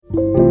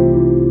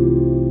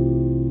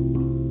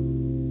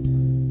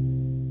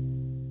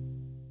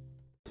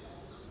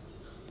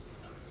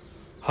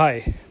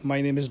Hi,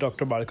 my name is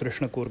Dr.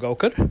 Balakrishna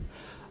Kurgaokar,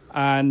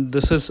 and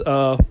this is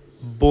a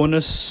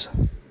bonus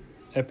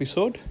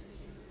episode.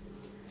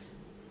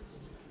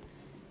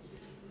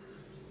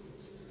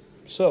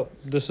 So,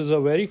 this is a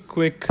very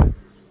quick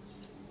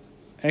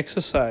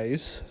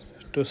exercise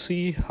to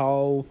see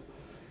how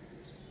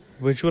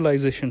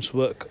visualizations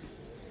work.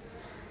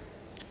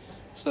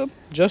 So,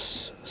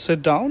 just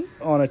sit down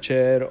on a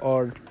chair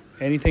or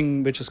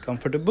anything which is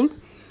comfortable,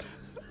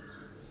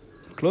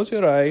 close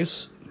your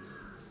eyes.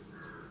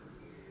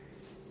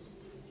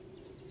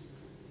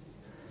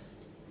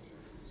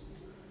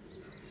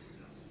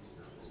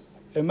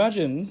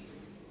 Imagine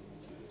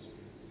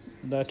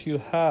that you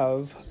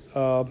have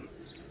a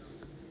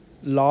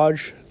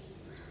large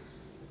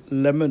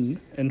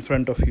lemon in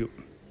front of you,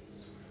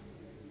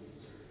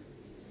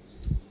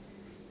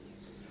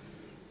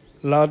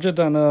 larger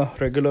than a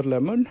regular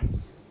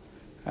lemon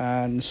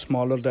and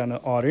smaller than an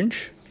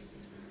orange.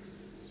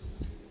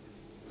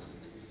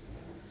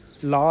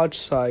 Large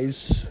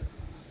size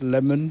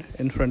lemon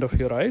in front of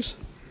your eyes.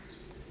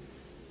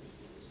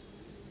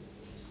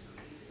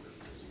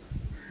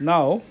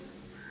 Now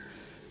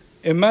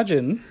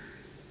imagine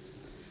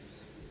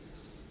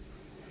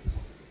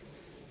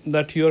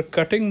that you're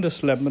cutting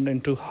this lemon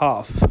into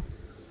half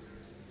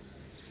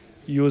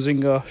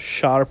using a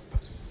sharp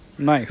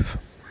knife.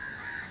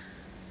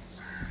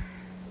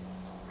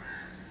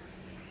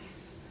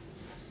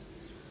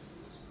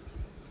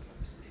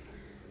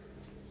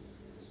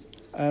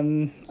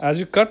 And as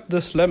you cut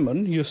this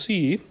lemon, you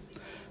see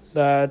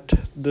that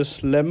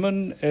this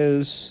lemon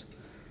is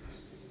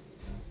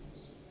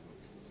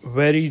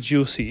very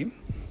juicy,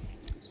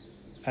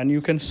 and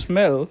you can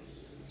smell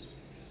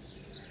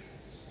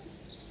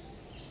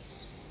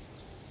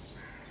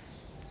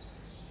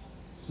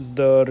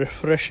the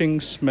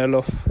refreshing smell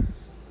of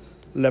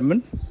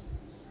lemon.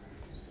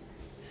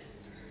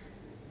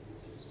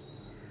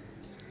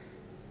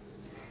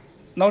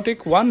 Now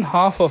take one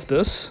half of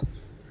this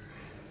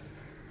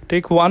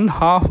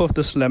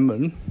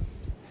lemon,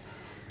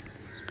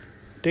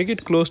 take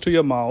it close to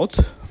your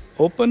mouth,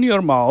 open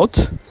your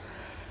mouth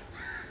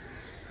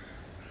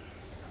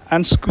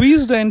and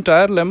squeeze the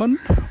entire lemon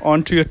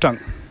onto your tongue.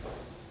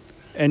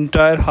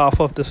 Entire half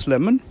of this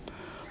lemon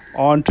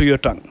onto your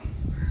tongue.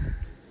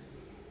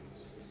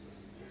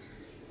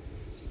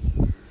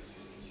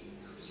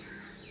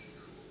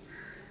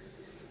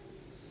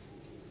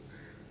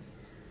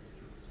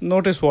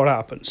 Notice what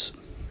happens.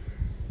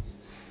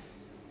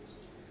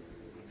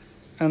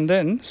 And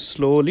then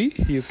slowly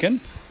you can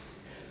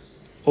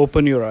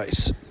open your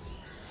eyes.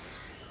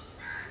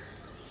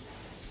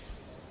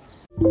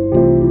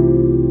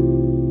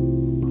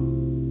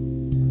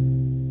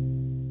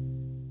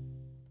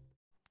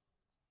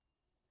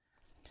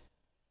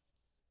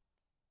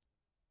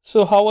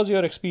 So, how was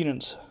your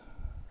experience?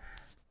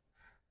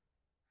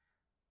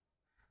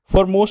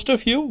 For most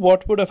of you,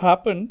 what would have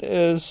happened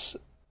is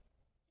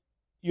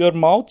your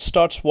mouth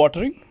starts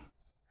watering,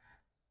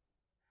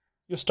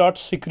 you start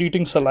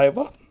secreting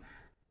saliva.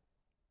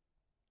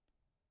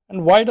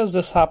 And why does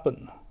this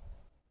happen?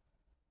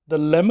 The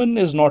lemon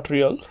is not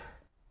real.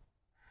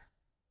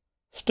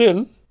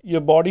 Still, your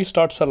body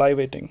starts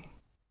salivating.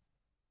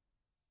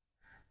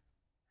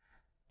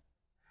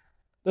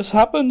 This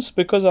happens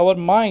because our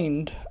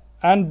mind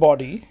and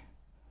body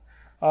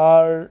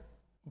are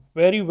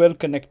very well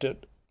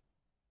connected.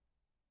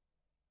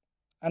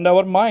 And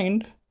our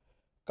mind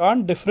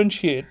can't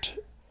differentiate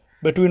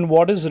between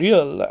what is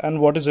real and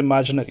what is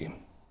imaginary.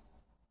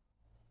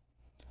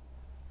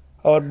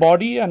 Our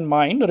body and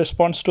mind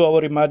responds to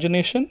our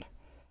imagination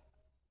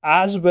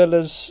as well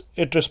as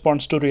it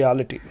responds to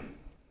reality.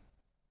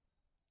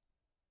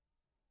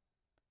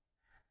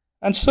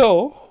 And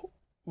so,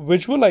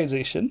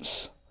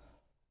 visualizations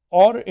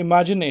or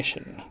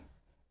imagination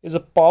is a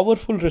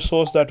powerful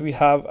resource that we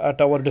have at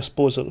our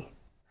disposal.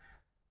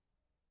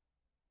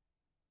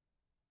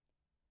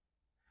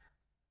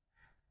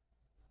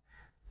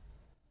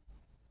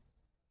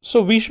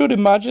 So we should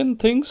imagine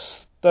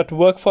things that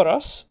work for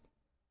us.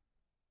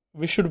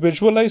 We should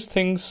visualize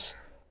things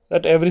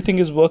that everything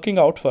is working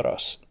out for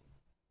us.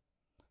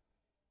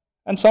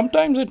 And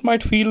sometimes it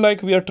might feel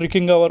like we are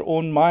tricking our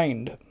own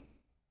mind.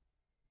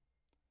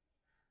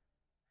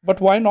 But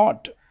why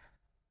not?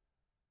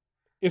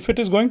 If it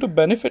is going to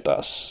benefit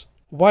us,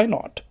 why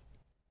not?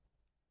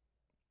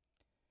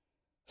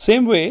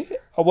 Same way,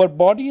 our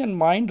body and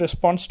mind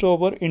responds to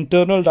our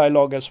internal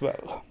dialogue as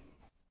well.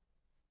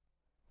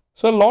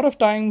 So a lot of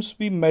times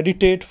we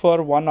meditate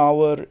for 1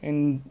 hour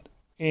in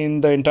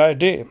the entire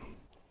day.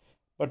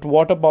 But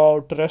what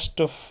about the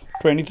rest of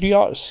 23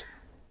 hours?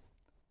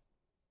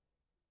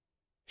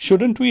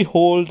 Shouldn't we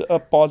hold a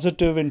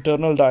positive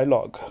internal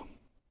dialogue?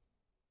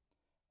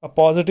 A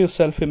positive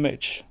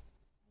self-image?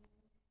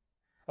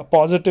 A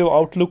positive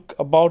outlook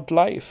about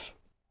life?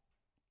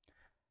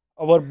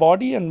 Our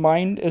body and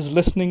mind is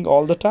listening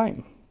all the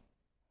time.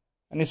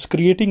 And it's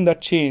creating that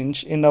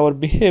change in our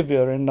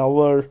behavior, in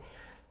our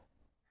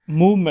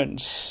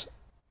movements.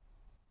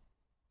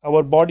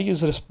 Our body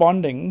is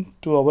responding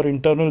to our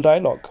internal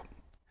dialogue.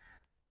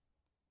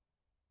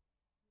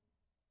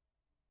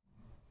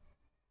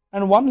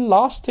 And one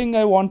last thing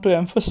I want to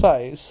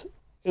emphasize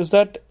is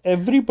that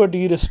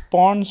everybody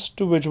responds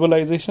to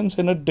visualizations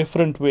in a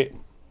different way.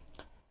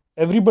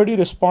 Everybody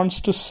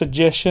responds to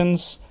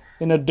suggestions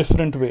in a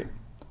different way.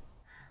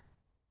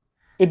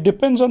 It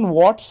depends on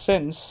what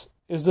sense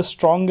is the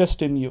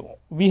strongest in you.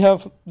 We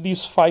have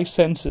these five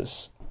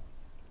senses.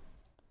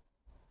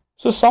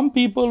 So some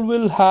people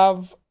will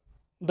have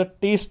the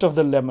taste of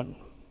the lemon.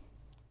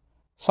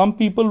 Some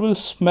people will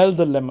smell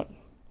the lemon.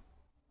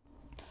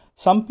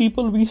 Some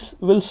people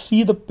will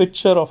see the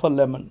picture of a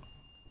lemon.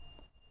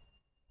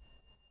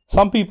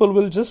 Some people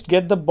will just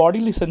get the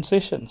bodily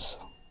sensations.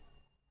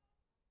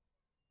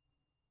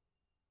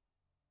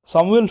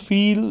 Some will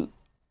feel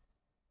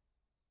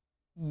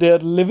they're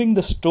living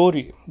the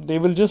story. They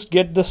will just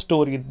get the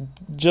story,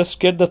 just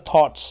get the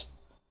thoughts.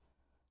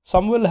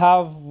 Some will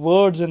have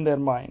words in their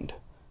mind,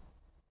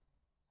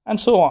 and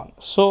so on.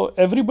 So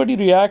everybody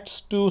reacts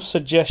to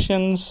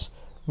suggestions,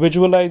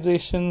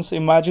 visualizations,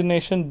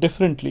 imagination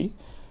differently.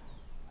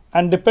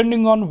 And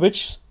depending on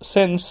which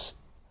sense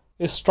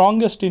is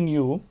strongest in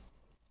you,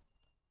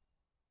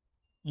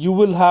 you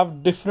will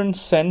have different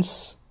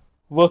sense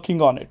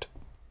working on it.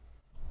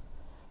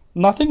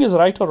 Nothing is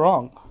right or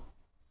wrong.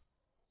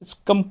 It's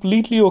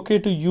completely okay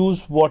to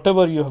use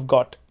whatever you have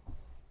got.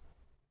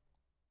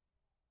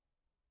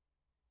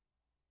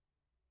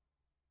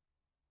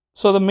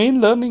 So the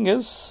main learning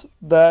is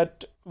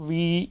that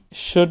we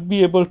should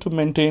be able to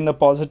maintain a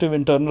positive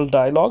internal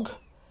dialogue.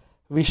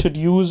 We should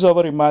use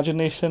our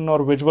imagination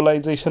or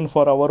visualization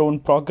for our own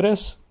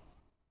progress,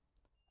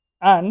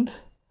 and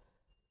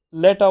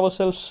let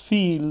ourselves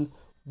feel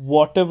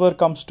whatever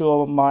comes to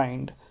our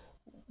mind,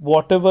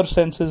 whatever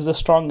sense is the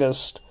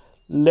strongest.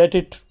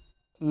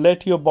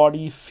 Let your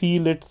body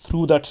feel it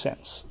through that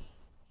sense.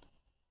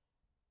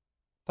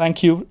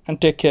 Thank you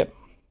and take care.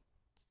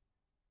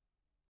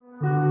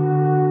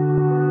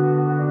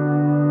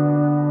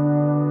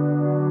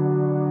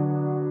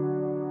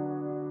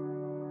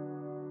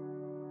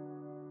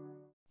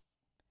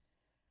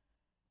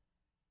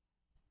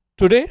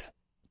 Today,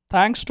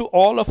 thanks to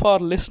all of our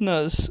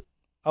listeners,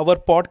 our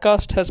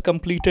podcast has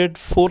completed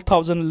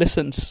 4,000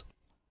 listens.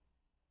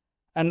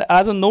 And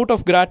as a note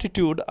of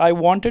gratitude, I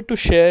wanted to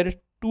share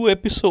 2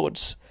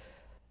 episodes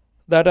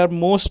that are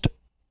most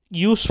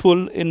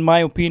useful in my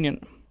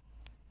opinion.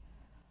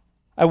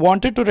 I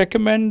wanted to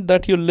recommend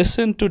that you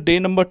listen to day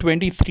number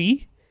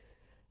 23.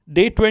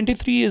 Day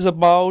 23 is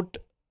about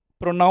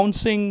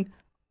pronouncing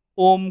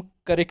Om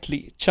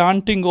correctly,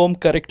 chanting Om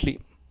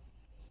correctly.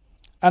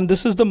 And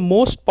this is the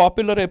most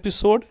popular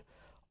episode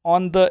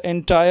on the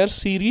entire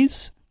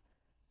series.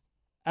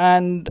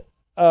 And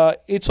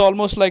it's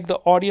almost like the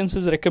audience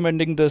is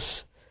recommending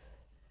this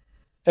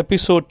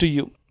episode to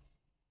you.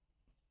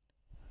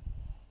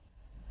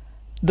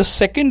 The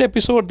second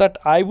episode that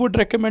I would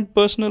recommend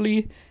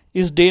personally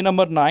is day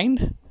number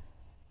 9.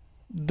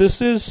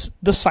 This is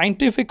the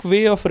scientific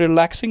way of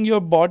relaxing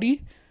your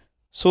body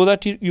so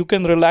that you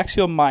can relax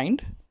your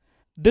mind.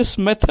 This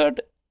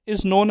method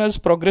is known as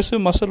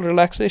progressive muscle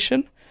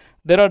relaxation.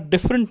 There are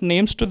different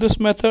names to this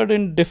method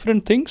in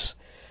different things.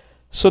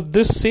 So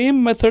this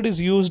same method is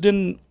used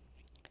in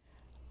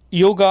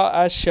yoga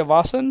as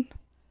Shavasana.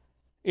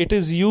 It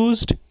is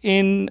used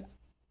in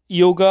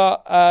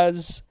yoga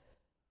as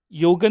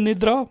Yoga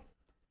Nidra.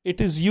 It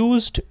is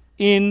used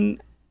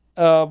in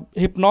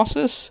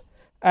hypnosis,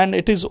 and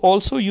it is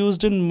also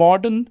used in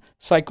modern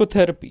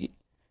psychotherapy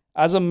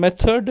as a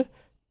method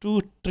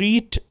to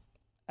treat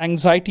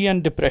anxiety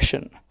and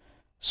depression.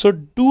 So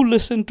do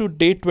listen to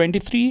day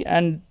 23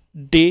 and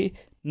day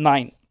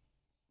 9.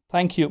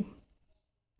 Thank you.